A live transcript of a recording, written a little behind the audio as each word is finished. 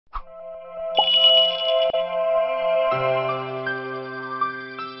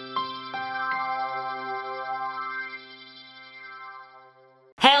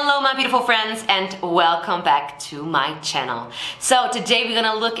my beautiful friends, and welcome back to my channel. So today we're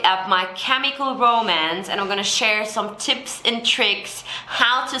gonna look at my chemical romance, and I'm gonna share some tips and tricks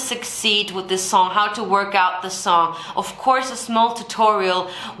how to succeed with this song, how to work out the song. Of course, a small tutorial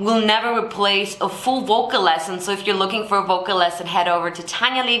will never replace a full vocal lesson, so if you're looking for a vocal lesson, head over to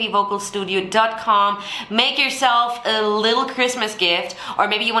taniavocalstudio.com. make yourself a little Christmas gift, or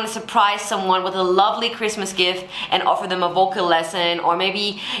maybe you want to surprise someone with a lovely Christmas gift and offer them a vocal lesson, or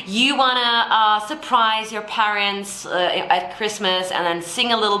maybe you want to surprise your parents at Christmas and then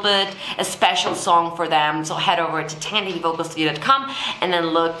sing a little bit, a special song for them. So head over to taniavocalstudio.com and then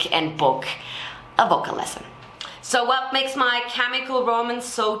look and book a vocal lesson. So what makes my chemical romance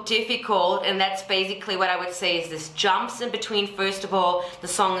so difficult, and that's basically what I would say, is this jumps in between. First of all, the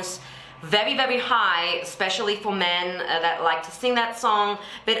song is very, very high, especially for men that like to sing that song,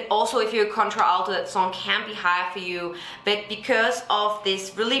 but also if you're a contralto, that song can be high for you. But because of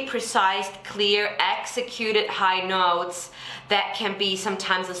this really precise, clear, executed high notes, that can be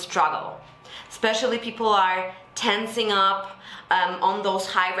sometimes a struggle. Especially people are tensing up on those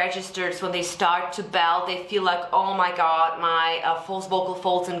high registers. When they start to belt, they feel like, oh my god, my false vocal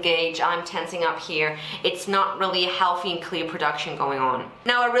folds engage, I'm tensing up here. It's not really a healthy and clear production going on.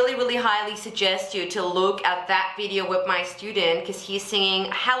 Now I really highly suggest you to look at that video with my student, because he's singing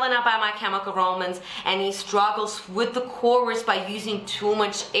Helena by My Chemical Romance, and he struggles with the chorus by using too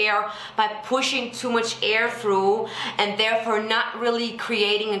much air, by pushing too much air through, and therefore not really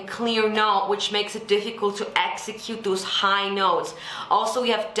creating a clear note, which makes it difficult to execute those high notes. Also, we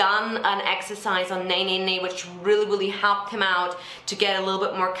have done an exercise on nay nay nay, which really helped him out to get a little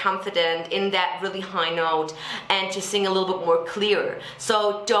bit more confident in that really high note and to sing a little bit more clear.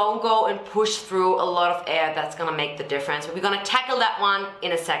 So don't go and push through a lot of air. That's gonna make the difference. But we're gonna tackle that one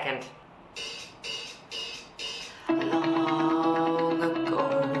in a second. Long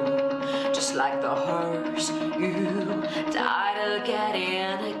ago, just like the hearse, you died again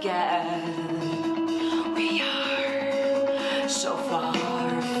and again. So far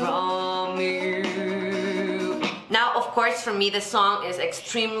from you. Now, of course, for me, the song is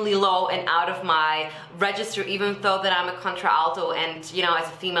extremely low and out of my register, even though that I'm a contralto, and you know, as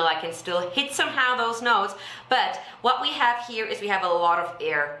a female, I can still hit somehow those notes. But what we have here is we have a lot of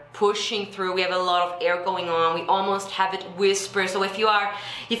air pushing through. We have a lot of air going on. We almost have it whisper. So if you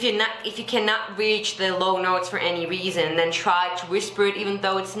cannot reach the low notes for any reason, then try to whisper it, even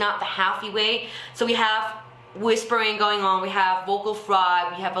though it's not the healthy way. So we have whispering going on, we have vocal fry,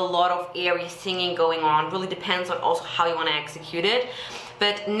 we have a lot of airy singing going on. Really depends on also how you want to execute it.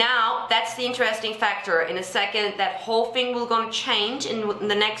 But now that's the interesting factor. In a second, that whole thing will gonna change in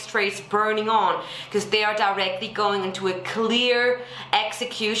the next phrase, burning on, because they are directly going into a clear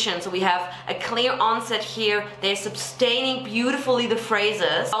execution. So we have a clear onset here. They're sustaining beautifully the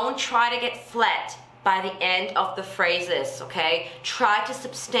phrases. Don't try to get flat by the end of the phrases, okay? Try to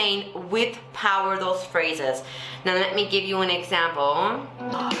sustain with power those phrases. Now let me give you an example.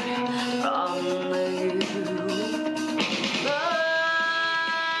 Burning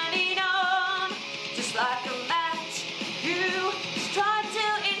on, just like a match, you strive to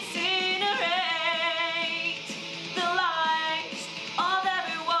incinerate the lives of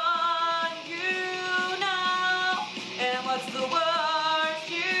everyone you know. And what's the word?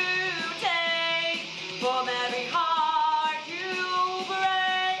 From every heart you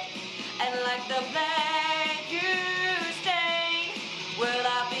break, and like the flame you stay, well,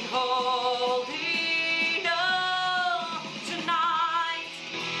 I've been holding on tonight.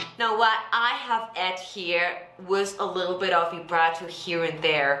 Now what I have added here was a little bit of vibrato here and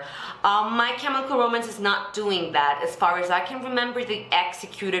there. My Chemical Romance is not doing that. As far as I can remember, they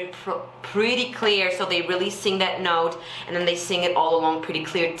executed pretty clear, so they really sing that note and then they sing it all along pretty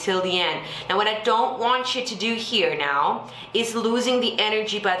clear till the end. Now what I don't want you to do here now is losing the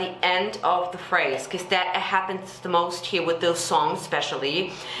energy by the end of the phrase, because that happens the most here with those songs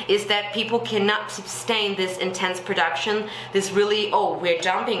especially, is that people cannot sustain this intense production, this really, oh, we're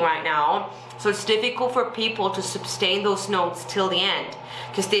jumping right now. So it's difficult for people to sustain those notes till the end,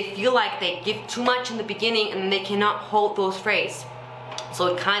 because they feel like they give too much in the beginning and they cannot hold those phrases. So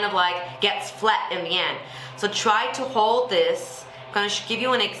it kind of like gets flat in the end. So try to hold this. I'm gonna give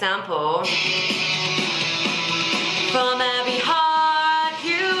you an example. From every heart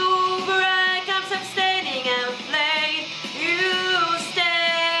you break, I'm sustaining and played. You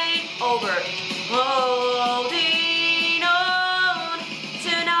stay over. Holding on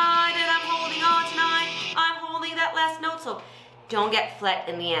tonight, and I'm holding on tonight. I'm holding that last note. So don't get flat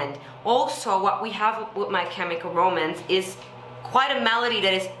in the end. Also, what we have with My Chemical Romance is quite a melody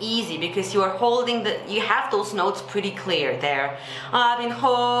that is easy because you are holding you have those notes pretty clear there. I've been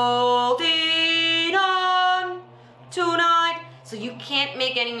holding on tonight. So you can't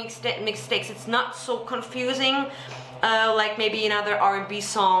make any mistakes. It's not so confusing like maybe another R&B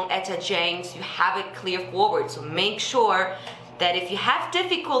song, Etta James. You have it clear forward. So make sure that if you have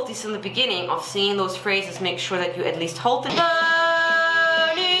difficulties in the beginning of singing those phrases, make sure that you at least hold them.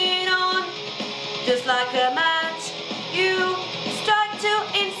 Burning on, just like a match, you start to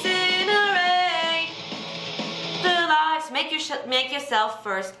incinerate the lives. Make yourself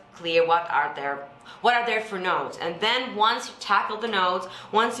first clear what are there for notes, and then once you tackle the notes,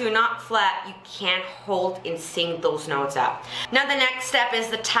 once you're not flat, you can't hold and sing those notes out. Now the next step is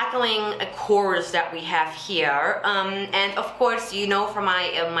the tackling a chorus that we have here, and of course you know from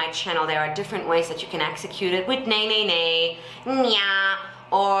my channel there are different ways that you can execute it with nay nay nay, nya,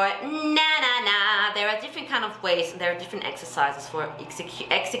 or na na na. There are different kind of ways, and there are different exercises for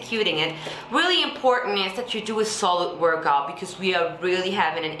executing it. Really important is that you do a solid workout because we are really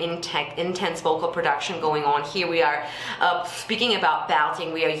having an intense vocal production going on here. We are speaking about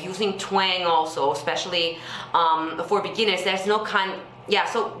belting. We are using twang also, especially for beginners. There's no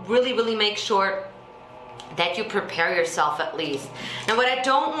so really make sure that you prepare yourself at least. Now what I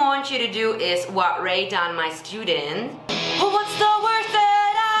don't want you to do is what Ray done, my student. Oh, what's the worst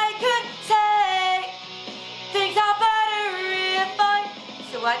that I could say? Things are better if I...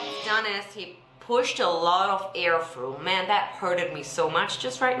 So what he's done is he pushed a lot of air through. Man, that hurted me so much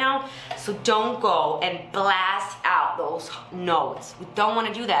just right now. So don't go and blast out those notes. We don't want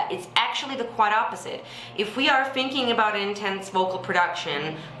to do that. It's actually the quite opposite. If we are thinking about an intense vocal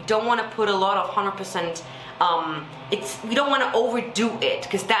production, we don't want to put a lot of 100%. We don't want to overdo it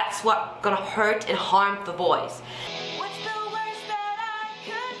because that's what's gonna hurt and harm the voice. What's the worst that I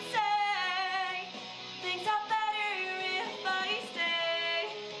could say? Things are better if I stay.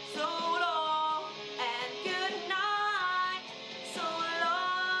 So long and good night. So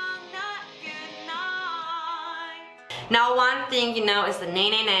long, not good night. Now one thing you know is the nay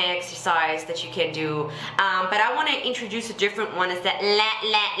nay nay exercise that you can do, but I want to introduce a different one. Is that la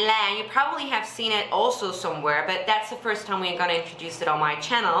la la? You probably have seen it also somewhere, but that's the first time we're gonna introduce it on my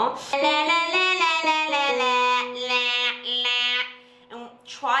channel. La la la la la la la la. And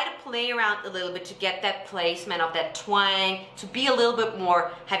try to play around a little bit to get that placement of that twang, to be a little bit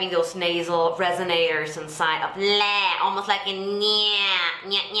more having those nasal resonators inside of la, almost like a nya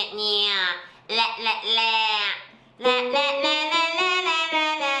nya nya nya, la la la. La, la, la, la, la,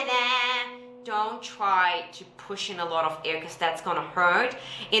 la, la, la. Don't try to push in a lot of air because that's gonna hurt,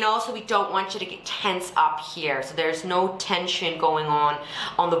 and also we don't want you to get tense up here, so there's no tension going on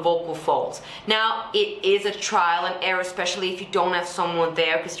the vocal folds. Now it is a trial and error, especially if you don't have someone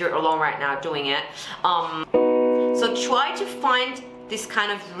there because you're alone right now doing it. So try to find this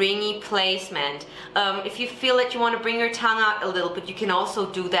kind of ringy placement. If you feel that you want to bring your tongue out a little bit, you can also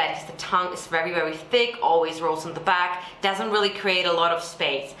do that because the tongue is very thick, always rolls in the back, doesn't really create a lot of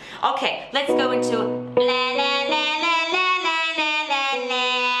space. Okay, let's go into la la la la la la la la la.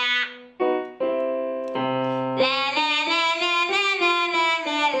 La la la la la la la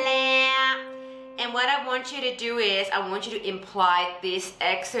la la. And what I want you to do is, I want you to imply this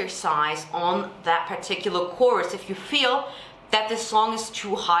exercise on that particular chorus if you feel that this song is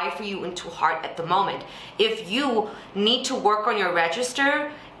too high for you and too hard at the moment. If you need to work on your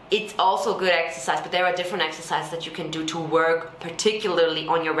register, it's also a good exercise, but there are different exercises that you can do to work particularly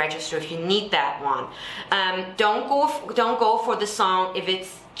on your register if you need that one. Don't go for the song if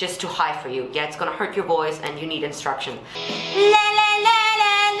it's just too high for you. Yeah, it's gonna hurt your voice and you need instruction. La la la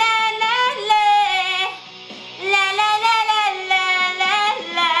la la la la. La la la la la la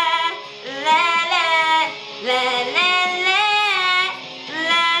la. La la la la.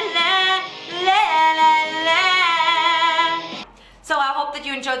 So I hope that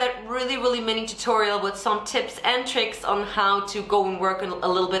you enjoyed that really mini tutorial with some tips and tricks on how to go and work a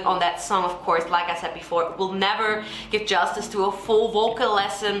little bit on that song. Of course, like I said before, it will never give justice to a full vocal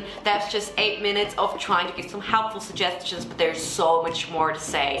lesson. That's just 8 minutes of trying to give some helpful suggestions, but there's so much more to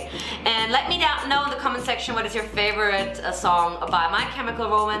say. And let me know in the comment section what is your favorite song by My Chemical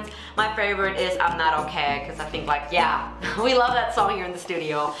Romance. My favorite is I'm Not Okay, because I think yeah, we love that song here in the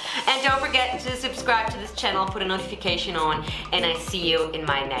studio. And don't forget to subscribe to this channel, put a notification on, and I see you in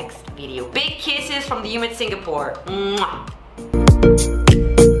my next video. Big kisses from the UMass Singapore. Mwah.